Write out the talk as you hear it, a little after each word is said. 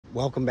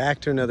Welcome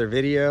back to another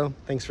video.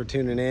 Thanks for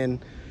tuning in.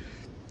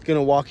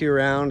 Gonna walk you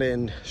around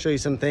and show you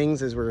some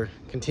things as we're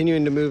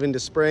continuing to move into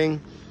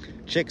spring.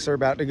 Chicks are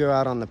about to go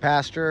out on the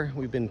pasture.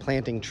 We've been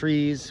planting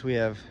trees. We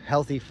have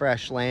healthy,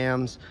 fresh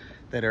lambs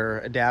that are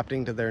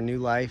adapting to their new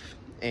life,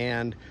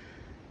 and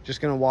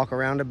just gonna walk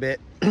around a bit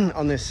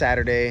on this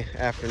Saturday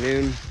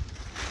afternoon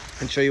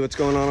and show you what's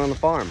going on the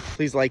farm.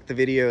 Please like the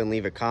video and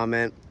leave a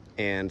comment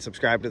and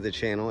subscribe to the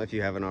channel if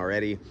you haven't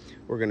already.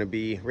 We're going to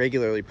be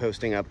regularly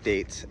posting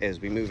updates as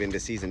we move into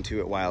season 2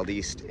 at Wild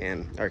East,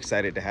 and are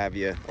excited to have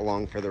you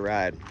along for the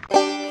ride.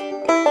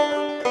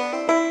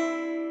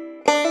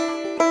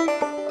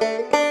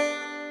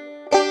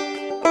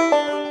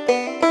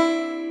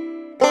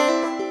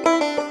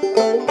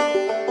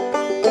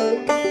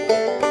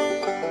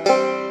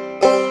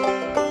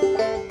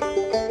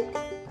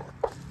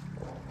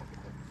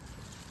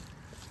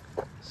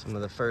 Some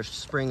of the first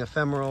spring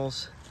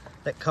ephemerals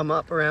that come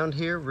up around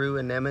here, rue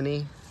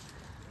anemone.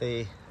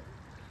 They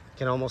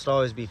can almost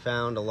always be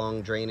found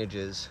along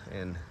drainages,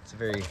 and it's a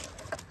very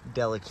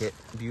delicate,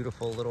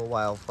 beautiful little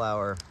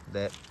wildflower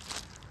that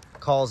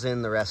calls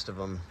in the rest of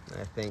them.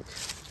 I think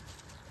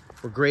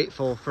we're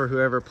grateful for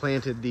whoever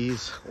planted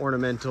these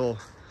ornamental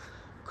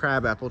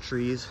crabapple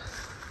trees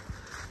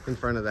in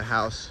front of the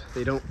house.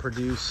 They don't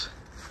produce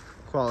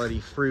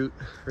quality fruit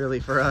really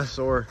for us,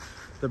 or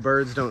the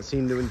birds don't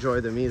seem to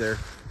enjoy them either.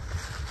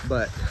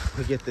 But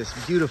we get this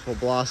beautiful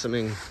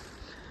blossoming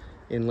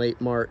in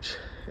late March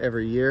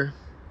every year,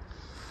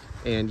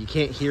 and you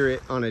can't hear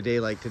it on a day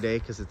like today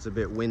because it's a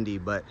bit windy,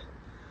 but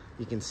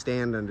you can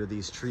stand under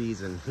these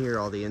trees and hear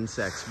all the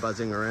insects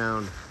buzzing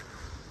around,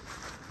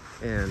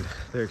 and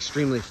they're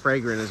extremely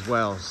fragrant as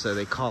well, so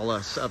they call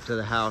us up to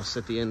the house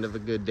at the end of a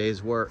good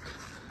day's work.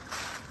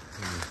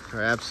 And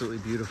they're absolutely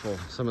beautiful.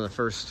 Some of the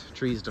first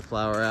trees to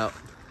flower out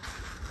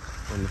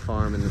on the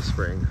farm in the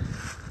spring.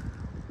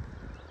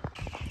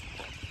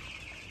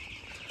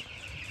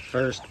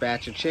 First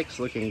batch of chicks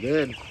looking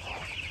good.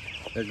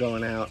 They're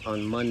going out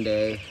on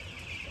Monday.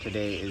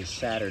 Today is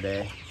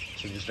Saturday,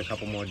 so just a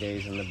couple more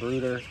days in the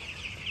brooder.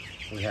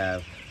 We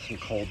have some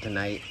cold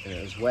tonight and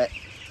it was wet,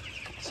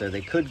 so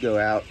they could go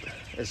out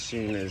as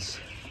soon as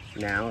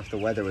now if the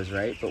weather was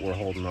right, but we're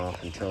holding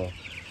off until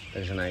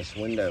there's a nice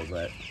window.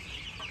 But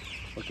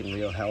looking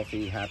real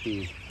healthy,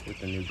 happy with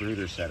the new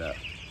brooder setup.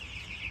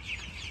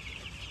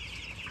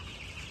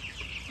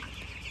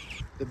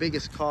 The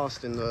biggest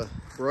cost in the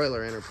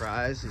broiler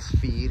enterprise is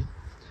feed,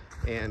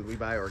 and we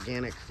buy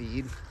organic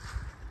feed,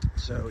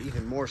 so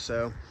even more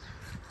so.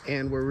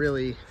 And we're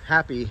really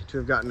happy to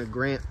have gotten a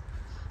grant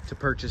to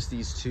purchase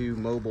these 2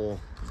 mobile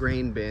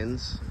grain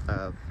bins.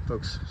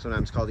 Folks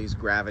sometimes call these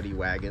gravity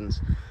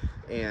wagons,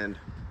 and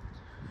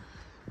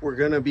we're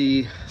gonna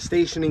be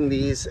stationing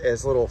these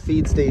as little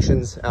feed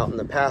stations out in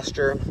the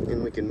pasture,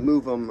 and we can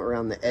move them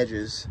around the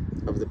edges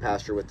of the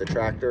pasture with the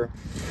tractor.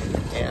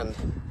 And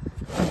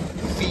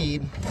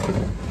feed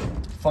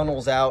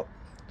funnels out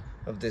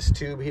of this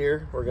tube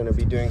here. We're going to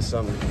be doing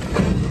some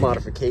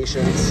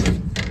modifications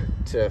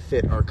to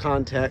fit our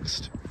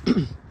context,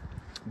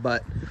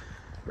 but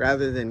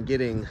rather than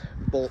getting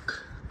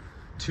bulk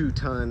 1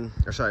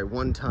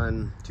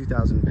 ton,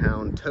 2,000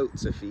 pound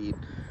totes of feed,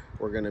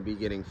 we're going to be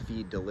getting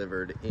feed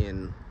delivered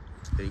in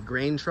a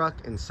grain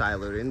truck and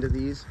siloed into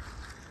these,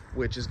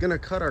 which is going to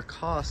cut our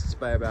costs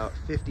by about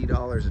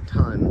 $50 a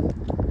ton,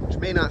 which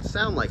may not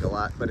sound like a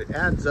lot, but it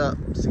adds up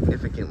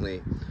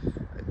significantly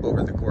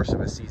over the course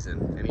of a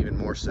season, and even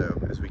more so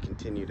as we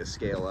continue to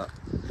scale up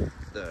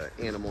the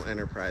animal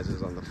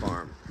enterprises on the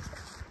farm.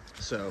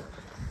 So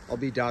I'll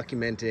be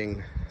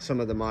documenting some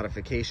of the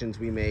modifications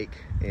we make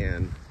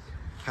and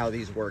how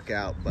these work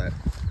out, but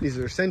these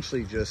are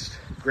essentially just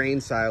grain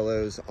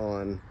silos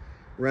on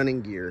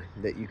running gear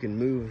that you can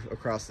move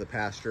across the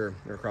pasture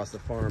or across the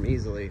farm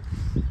easily,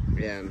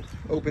 and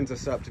opens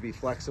us up to be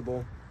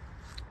flexible.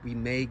 We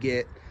may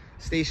get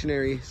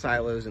stationary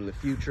silos in the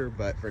future,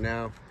 but for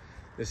now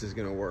this is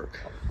going to work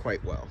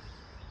quite well.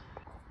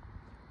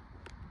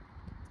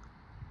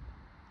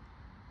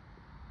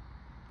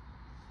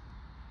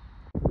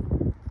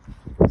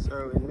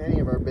 So in many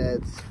of our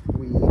beds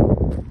we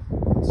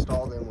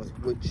install them with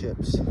wood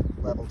chips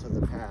level to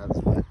the paths,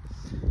 but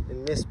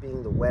in this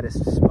being the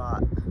wettest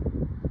spot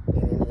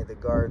in any of the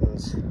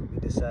gardens, we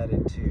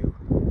decided to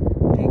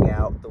dig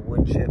out the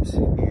wood chips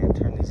and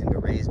turn these into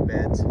raised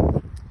beds,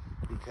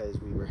 because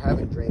we were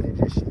having drainage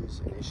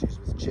issues and issues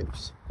with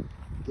chips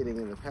getting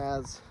in the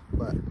paths.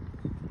 But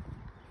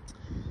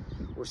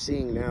we're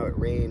seeing now, it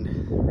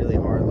rained really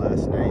hard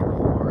last night,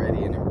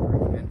 already an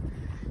improvement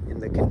in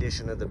the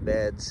condition of the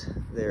beds.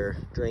 They're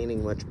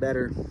draining much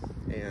better,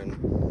 and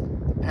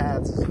the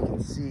paths, as you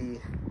can see,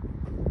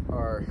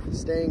 are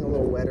staying a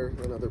little wetter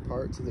than other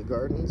parts of the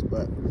gardens,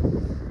 but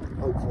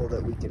hopeful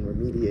that we can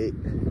remediate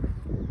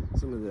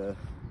some of the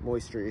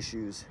moisture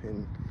issues.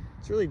 And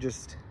it's really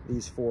just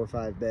these 4 or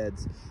 5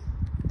 beds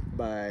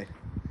by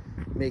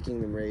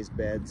making them raised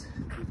beds.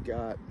 We've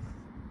got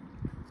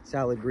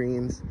salad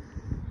greens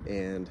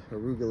and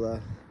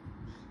arugula,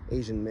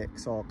 Asian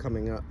mix all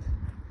coming up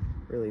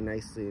really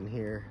nicely in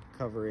here. A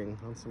covering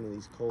on some of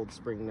these cold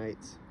spring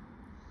nights.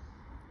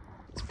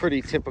 It's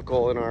pretty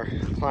typical in our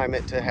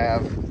climate to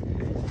have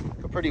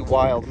a pretty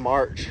wild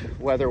March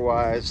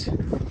weather-wise.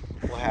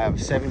 We'll have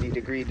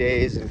 70-degree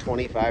days and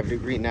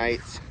 25-degree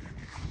nights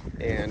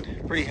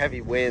and pretty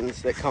heavy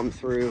winds that come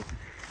through.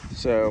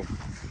 So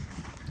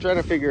trying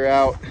to figure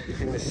out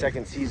in the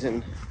second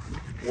season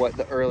what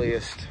the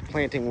earliest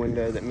planting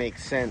window that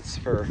makes sense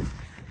for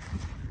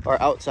our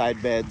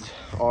outside beds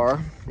are,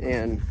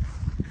 and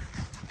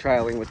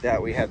trialing with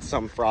that. We had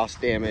some frost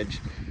damage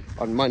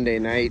on Monday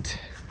night,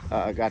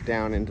 got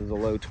down into the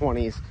low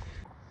 20s.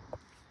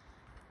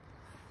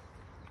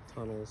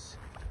 Tunnels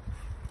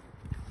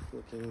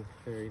looking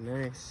very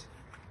nice.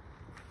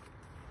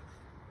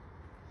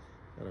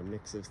 Got a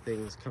mix of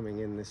things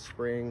coming in this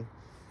spring.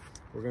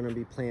 We're going to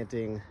be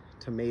planting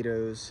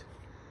tomatoes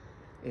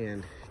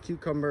and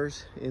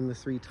cucumbers in the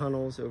 3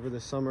 tunnels over the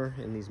summer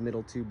in these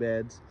middle 2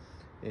 beds,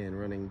 and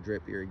running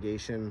drip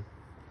irrigation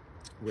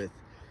with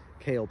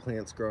kale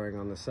plants growing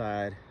on the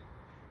side.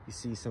 You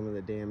see some of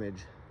the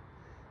damage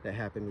that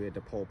happened. We had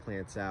to pull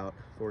plants out.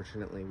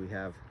 Fortunately, we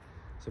have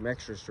some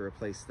extras to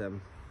replace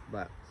them,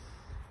 but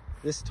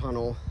this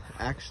tunnel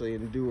actually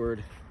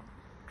endured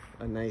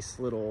a nice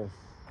little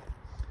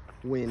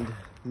wind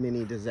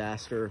mini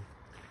disaster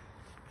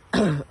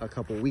a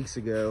couple weeks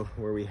ago,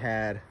 where we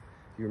had,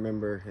 if you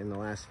remember in the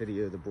last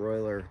video, the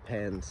broiler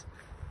pens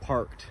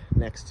parked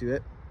next to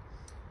it,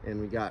 and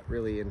we got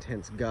really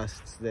intense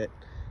gusts that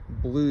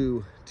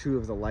blew 2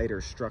 of the lighter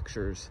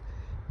structures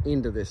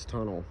into this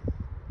tunnel,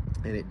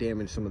 and it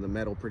damaged some of the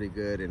metal pretty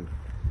good and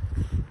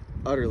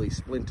utterly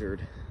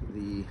splintered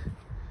the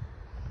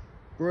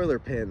broiler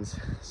pins.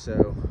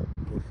 So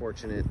we're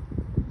fortunate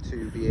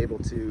to be able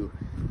to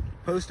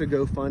post a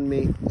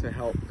GoFundMe to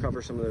help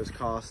cover some of those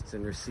costs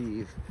and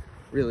receive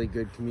really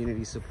good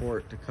community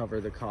support to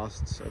cover the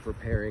costs of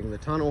repairing the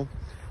tunnel,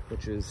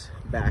 which is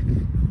back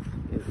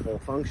in full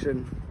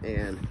function,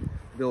 and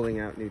building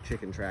out new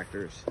chicken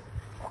tractors.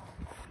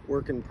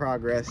 Work in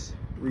progress,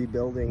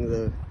 rebuilding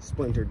the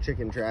splintered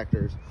chicken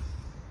tractors.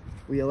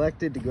 We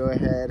elected to go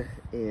ahead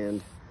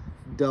and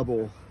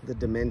double the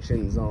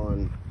dimensions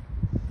on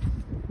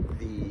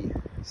the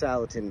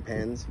Salatin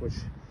pens, which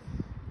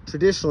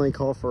traditionally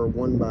call for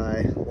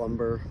 1x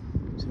lumber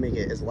to make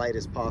it as light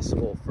as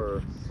possible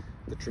for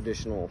the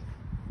traditional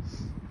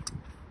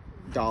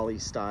dolly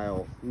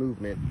style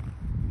movement.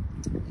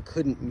 You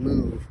couldn't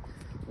move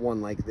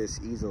one like this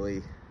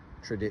easily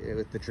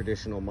with the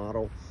traditional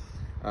model,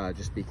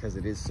 just because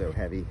it is so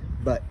heavy.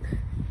 But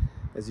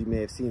as you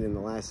may have seen in the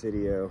last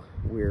video,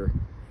 we're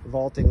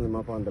vaulting them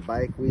up onto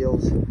bike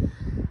wheels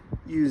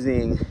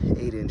using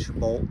 8-inch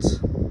bolts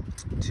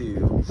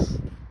to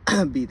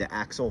be the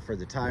axle for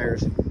the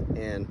tires.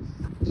 And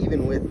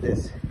even with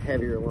this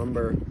heavier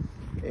lumber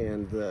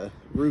and the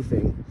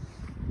roofing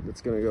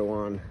that's going to go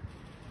on,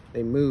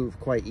 they move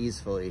quite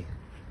easily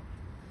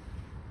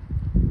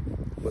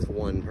with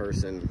one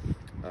person,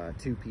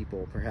 2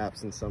 people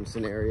perhaps in some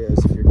scenarios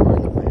if you're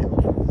going up a hill.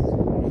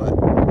 But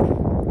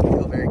I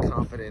feel very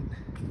confident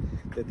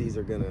that these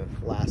are going to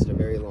last a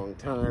very long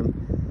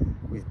time.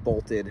 We've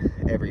bolted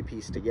every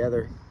piece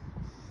together,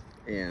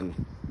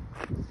 and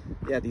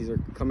yeah, these are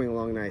coming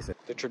along nice.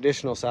 The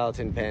traditional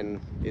Salatin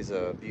pen is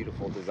a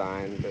beautiful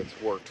design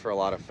that's worked for a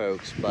lot of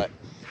folks, but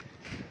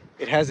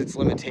it has its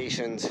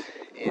limitations,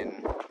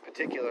 in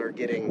particular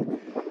getting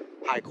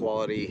high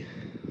quality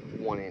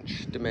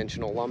 1-inch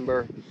dimensional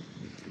lumber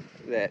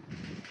that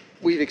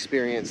we've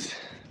experienced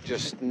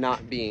just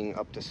not being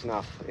up to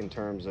snuff in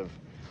terms of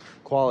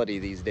quality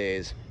these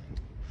days.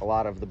 A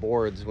lot of the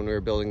boards, when we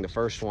were building the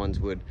first ones,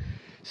 would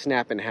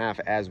snap in half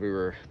as we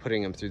were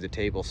putting them through the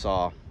table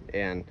saw,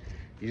 and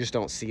you just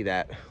don't see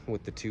that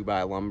with the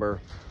 2x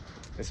lumber.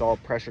 It's all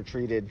pressure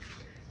treated,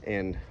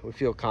 and we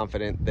feel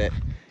confident that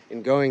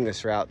in going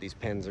this route, these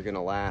pens are going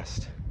to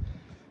last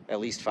at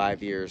least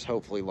 5 years,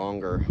 hopefully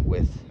longer,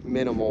 with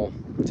minimal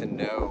to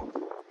no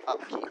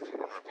upkeep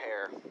and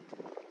repair.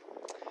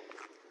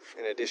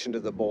 In addition to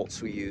the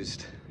bolts, we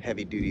used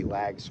heavy-duty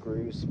lag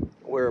screws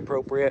where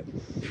appropriate,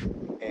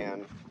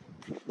 and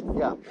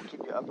yeah, we'll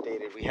keep you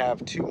updated. We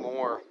have 2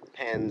 more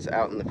pens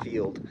out in the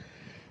field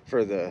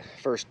for the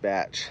first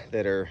batch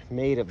that are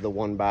made of the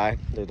 1x.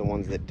 They're the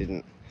ones that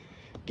didn't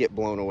get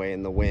blown away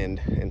in the wind,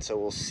 and so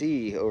we'll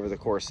see over the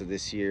course of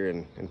this year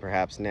and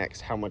perhaps next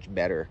how much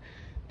better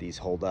these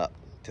hold up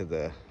to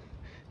the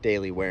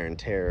daily wear and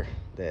tear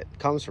that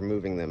comes from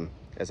moving them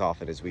as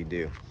often as we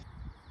do.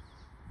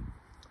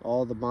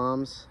 All the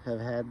moms have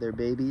had their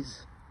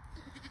babies.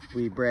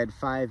 We bred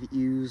 5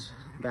 ewes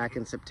back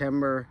in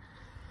September,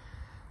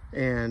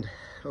 and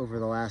over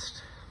the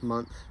last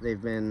month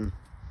they've been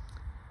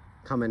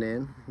coming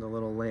in, the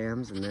little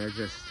lambs, and they're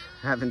just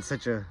having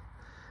such a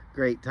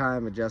great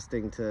time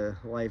adjusting to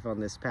life on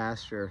this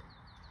pasture.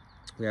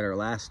 We had our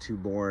last 2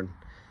 born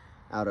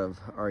out of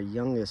our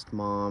youngest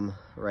mom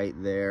right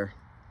there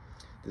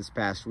this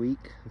past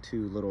week,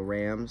 2 little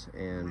rams,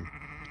 and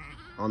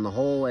on the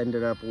whole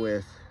ended up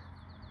with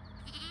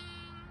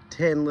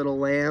 10 little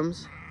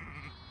lambs.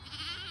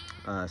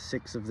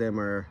 6 of them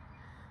are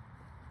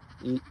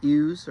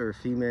ewes or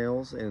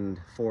females, and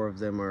 4 of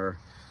them are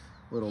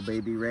little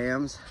baby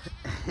rams.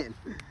 And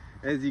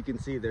as you can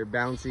see, they're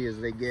bouncy as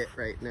they get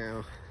right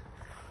now.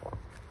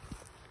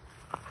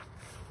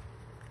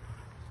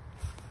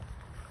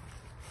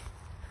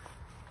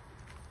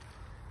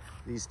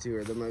 These 2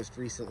 are the most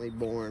recently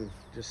born,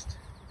 just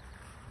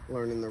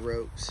learning the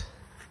ropes.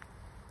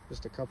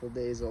 Just a couple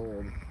days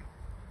old.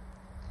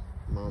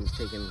 Mom's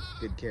taking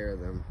good care of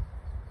them.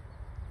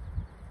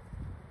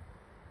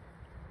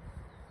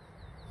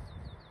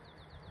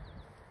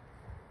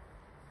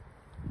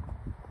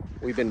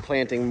 We've been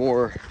planting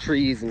more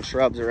trees and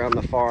shrubs around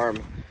the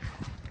farm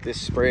this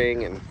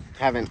spring and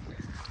haven't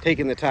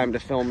taken the time to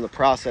film the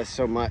process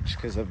so much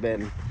because I've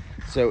been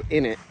so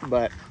in it,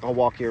 but I'll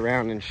walk you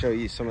around and show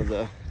you some of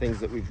the things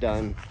that we've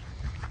done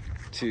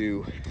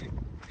to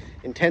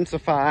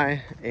intensify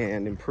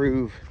and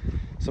improve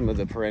some of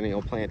the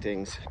perennial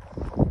plantings.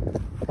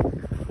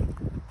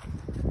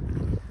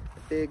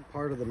 A big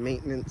part of the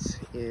maintenance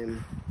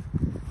in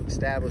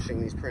establishing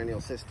these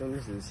perennial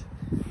systems is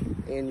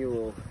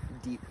annual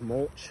deep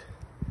mulch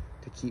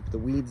to keep the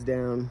weeds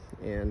down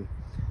and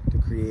to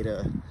create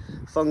a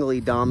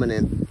fungally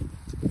dominant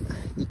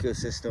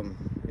ecosystem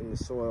in the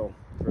soil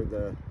for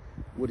the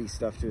woody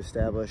stuff to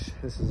establish.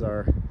 This is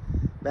our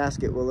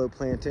basket willow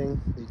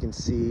planting. You can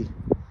see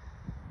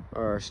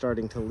are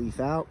starting to leaf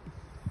out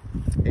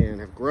and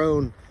have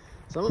grown,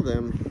 some of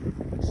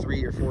them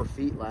 3 or 4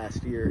 feet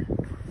last year.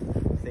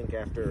 I think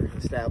after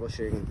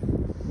establishing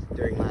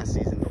during last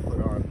season, they'll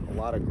put on a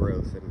lot of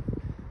growth, and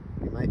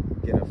we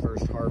might get a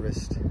first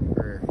harvest,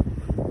 or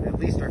at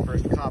least our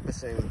first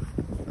coppicing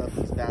of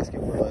these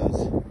basket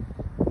willows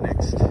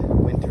next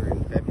winter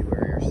in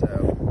February or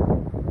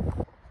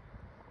so.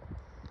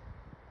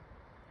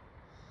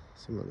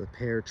 Some of the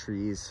pear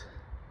trees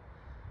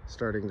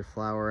starting to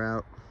flower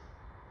out.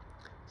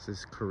 This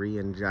is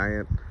Korean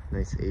giant,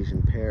 nice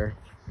Asian pear.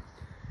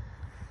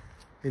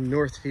 In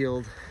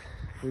Northfield,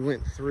 we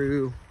went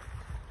through,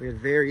 we had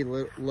very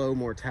low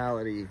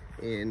mortality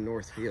in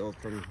Northfield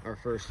from our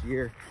first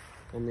year,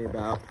 only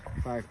about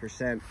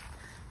 5%.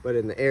 But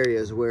in the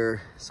areas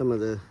where some of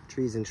the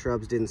trees and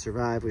shrubs didn't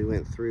survive, we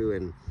went through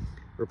and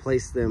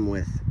replaced them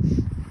with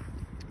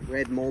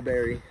red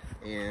mulberry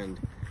and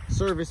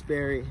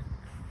serviceberry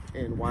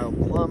and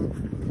wild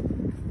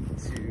plum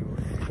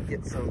to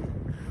get some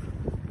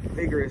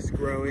vigorous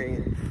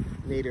growing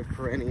native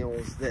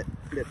perennials that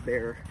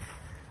bear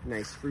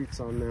nice fruits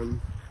on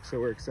them. So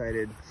we're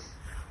excited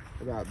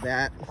about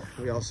that.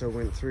 We also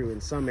went through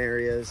in some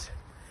areas,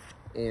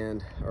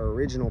 and our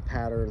original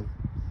pattern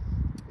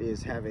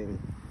is having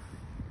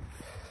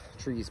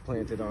trees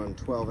planted on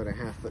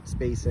 12.5-foot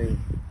spacing,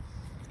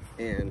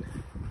 and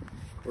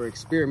we're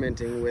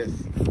experimenting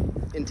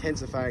with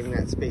intensifying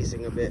that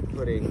spacing a bit,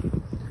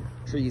 putting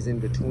trees in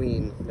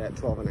between that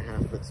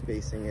 12.5-foot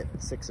spacing at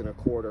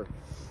 6.25.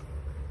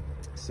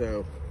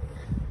 So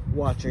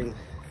watching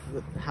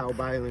how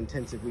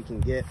biointensive we can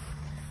get.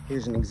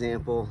 Here's an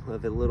example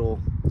of a little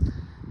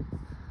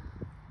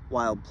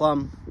wild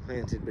plum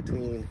planted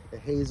between a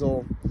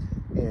hazel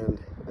and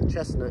a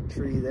chestnut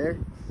tree there.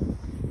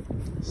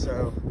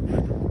 So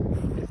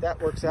if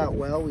that works out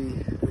well,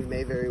 we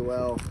may very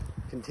well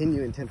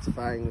continue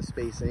intensifying the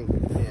spacing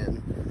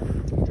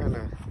and trying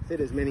to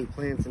fit as many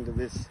plants into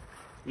this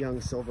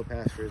young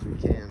silvopasture as we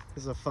can.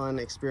 This is a fun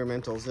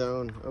experimental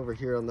zone over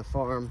here on the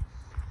farm,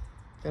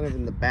 kind of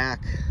in the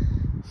back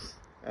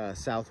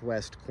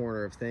southwest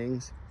corner of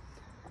things.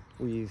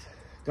 We've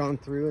gone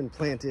through and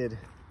planted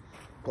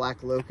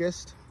black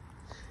locust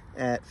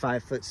at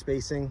 5-foot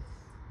spacing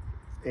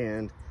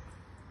and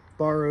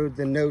borrowed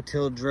the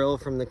no-till drill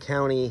from the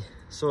county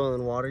soil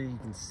and water. You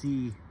can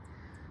see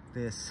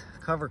this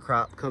cover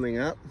crop coming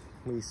up.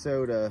 We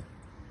sowed a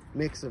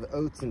mix of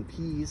oats and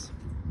peas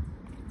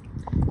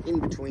in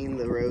between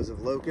the rows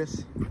of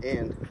locusts,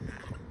 and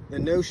the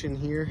notion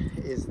here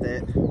is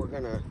that we're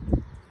gonna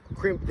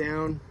crimp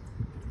down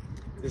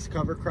this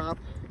cover crop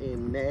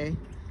in May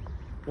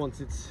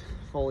once it's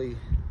fully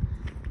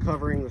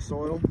covering the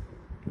soil,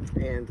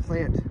 and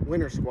plant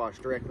winter squash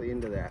directly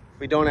into that.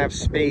 We don't have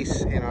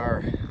space in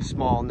our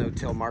small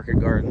no-till market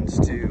gardens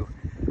to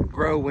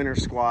grow winter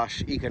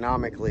squash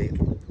economically,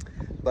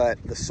 but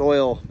the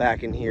soil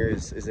back in here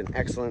is an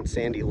excellent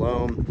sandy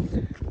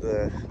loam.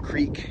 The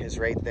creek is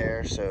right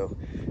there, so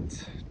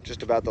it's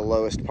just about the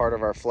lowest part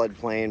of our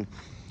floodplain,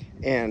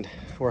 and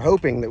we're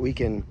hoping that we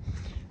can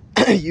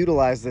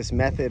utilize this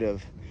method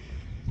of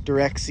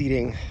direct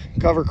seeding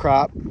cover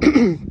crop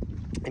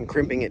and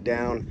crimping it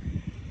down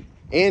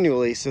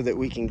annually so that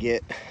we can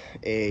get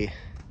a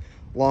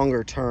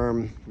longer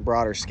term,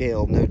 broader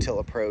scale no-till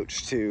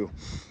approach to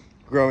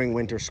growing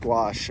winter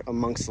squash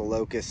amongst the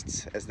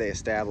locusts as they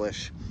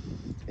establish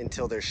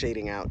until they're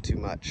shading out too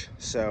much.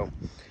 So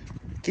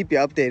keep you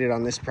updated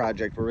on this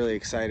project. We're really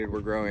excited.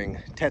 We're growing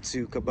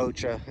Tetsu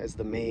kabocha as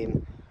the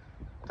main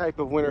type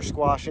of winter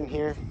squash in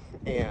here,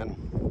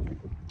 and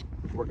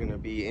we're going to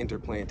be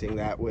interplanting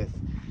that with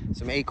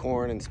some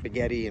acorn and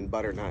spaghetti and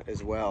butternut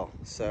as well.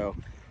 So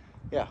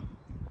yeah,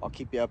 I'll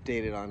keep you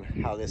updated on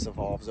how this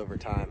evolves over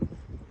time.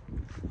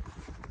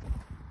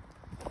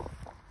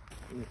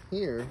 And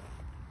here,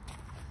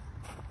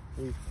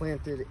 we've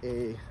planted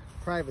a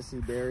privacy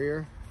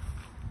barrier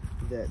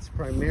that's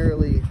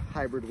primarily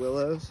hybrid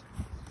willows,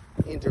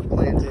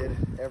 interplanted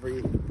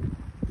every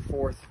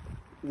fourth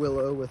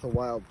willow with a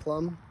wild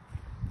plum,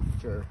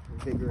 which are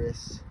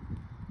vigorous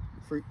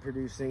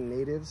fruit-producing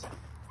natives.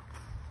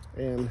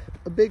 And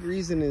a big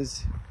reason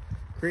is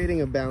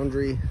creating a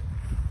boundary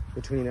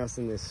between us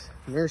and this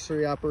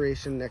nursery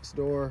operation next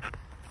door,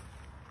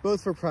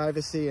 both for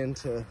privacy and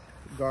to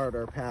guard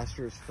our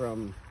pastures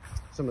from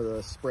some of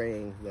the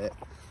spraying that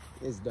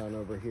is done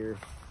over here.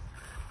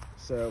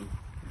 So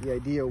the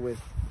idea with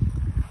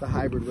the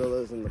hybrid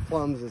willows and the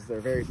plums is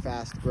they're very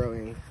fast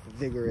growing,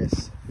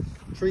 vigorous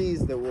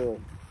trees that will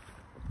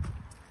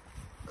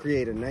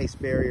create a nice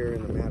barrier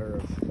in a matter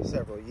of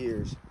several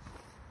years.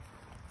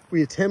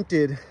 We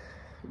attempted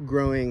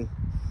growing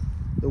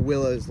the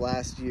willows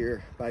last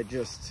year by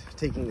just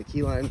taking the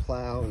keyline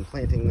plow and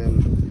planting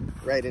them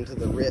right into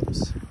the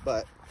rips,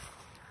 but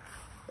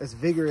as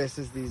vigorous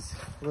as these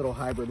little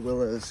hybrid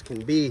willows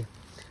can be,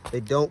 they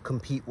don't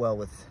compete well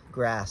with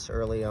grass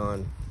early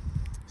on.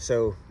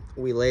 So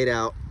we laid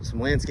out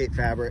some landscape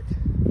fabric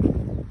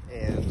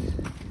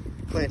and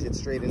planted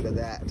straight into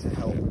that to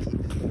help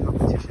keep the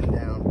competition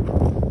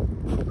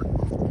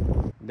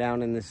down.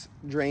 Down in this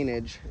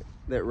drainage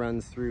that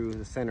runs through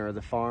the center of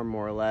the farm,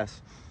 more or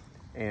less.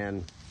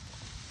 And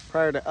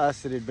prior to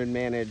us, it had been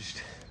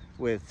managed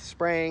with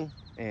spraying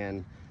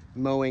and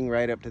mowing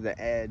right up to the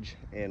edge,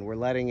 and we're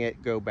letting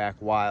it go back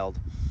wild.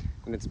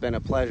 And it's been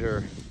a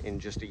pleasure in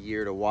just a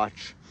year to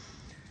watch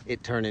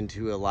it turn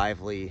into a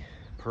lively,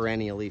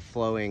 perennially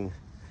flowing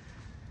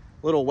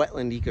little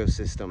wetland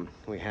ecosystem.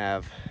 We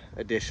have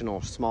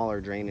additional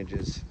smaller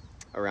drainages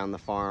around the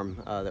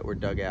farm that were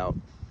dug out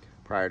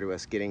prior to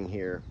us getting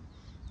here.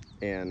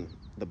 And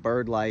the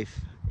bird life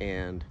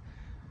and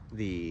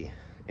the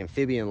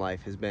amphibian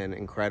life has been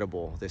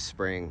incredible this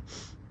spring.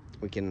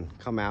 We can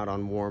come out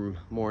on warm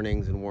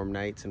mornings and warm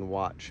nights and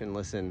watch and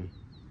listen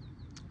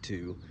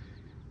to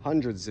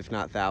hundreds, if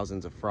not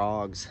thousands, of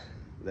frogs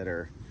that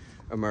are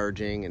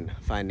emerging and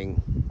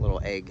finding little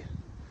egg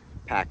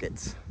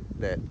packets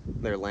that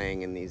they're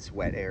laying in these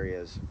wet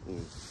areas.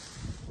 And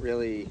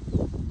really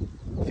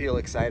feel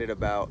excited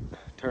about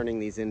turning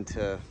these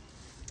into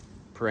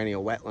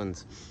perennial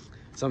wetlands.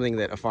 Something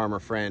that a farmer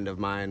friend of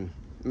mine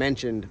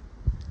mentioned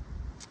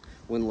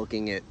when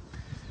looking at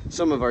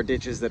some of our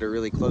ditches that are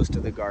really close to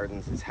the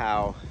gardens is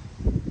how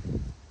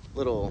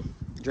little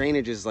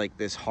drainages like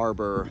this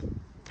harbor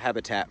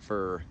habitat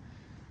for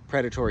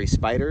predatory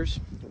spiders,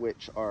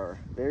 which are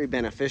very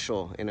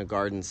beneficial in a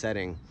garden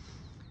setting.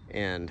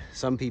 And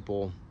some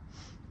people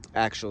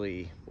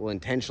actually will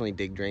intentionally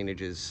dig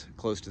drainages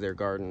close to their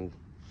garden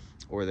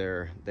or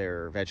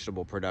their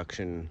vegetable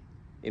production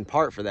in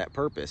part for that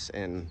purpose.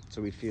 And so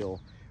we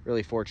feel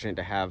really fortunate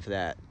to have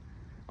that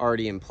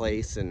already in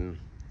place. And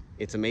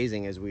it's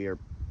amazing as we are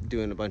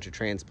doing a bunch of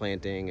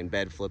transplanting and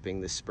bed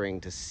flipping this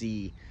spring to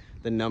see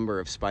the number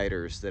of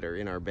spiders that are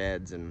in our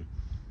beds, and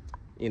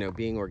you know,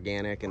 being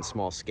organic and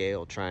small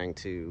scale, trying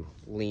to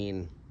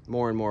lean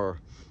more and more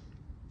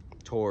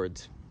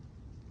towards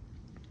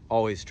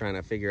always trying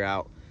to figure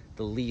out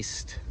the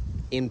least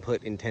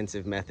input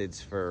intensive methods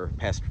for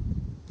pest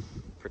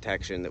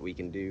protection that we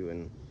can do.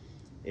 And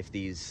if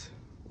these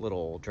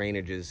little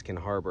drainages can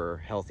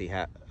harbor healthy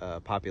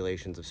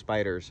populations of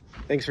spiders.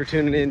 Thanks for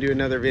tuning in to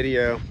another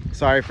video.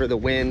 Sorry for the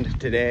wind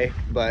today,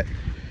 but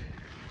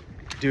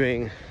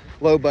doing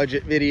low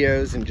budget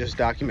videos and just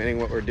documenting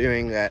what we're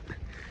doing that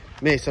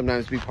may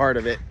sometimes be part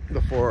of it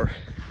before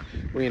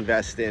we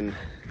invest in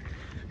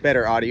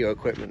better audio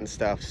equipment and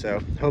stuff. So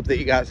hope that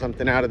you got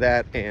something out of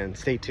that, and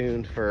stay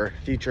tuned for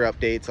future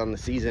updates on the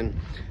season.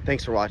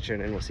 Thanks for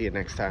watching, and we'll see you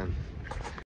next time.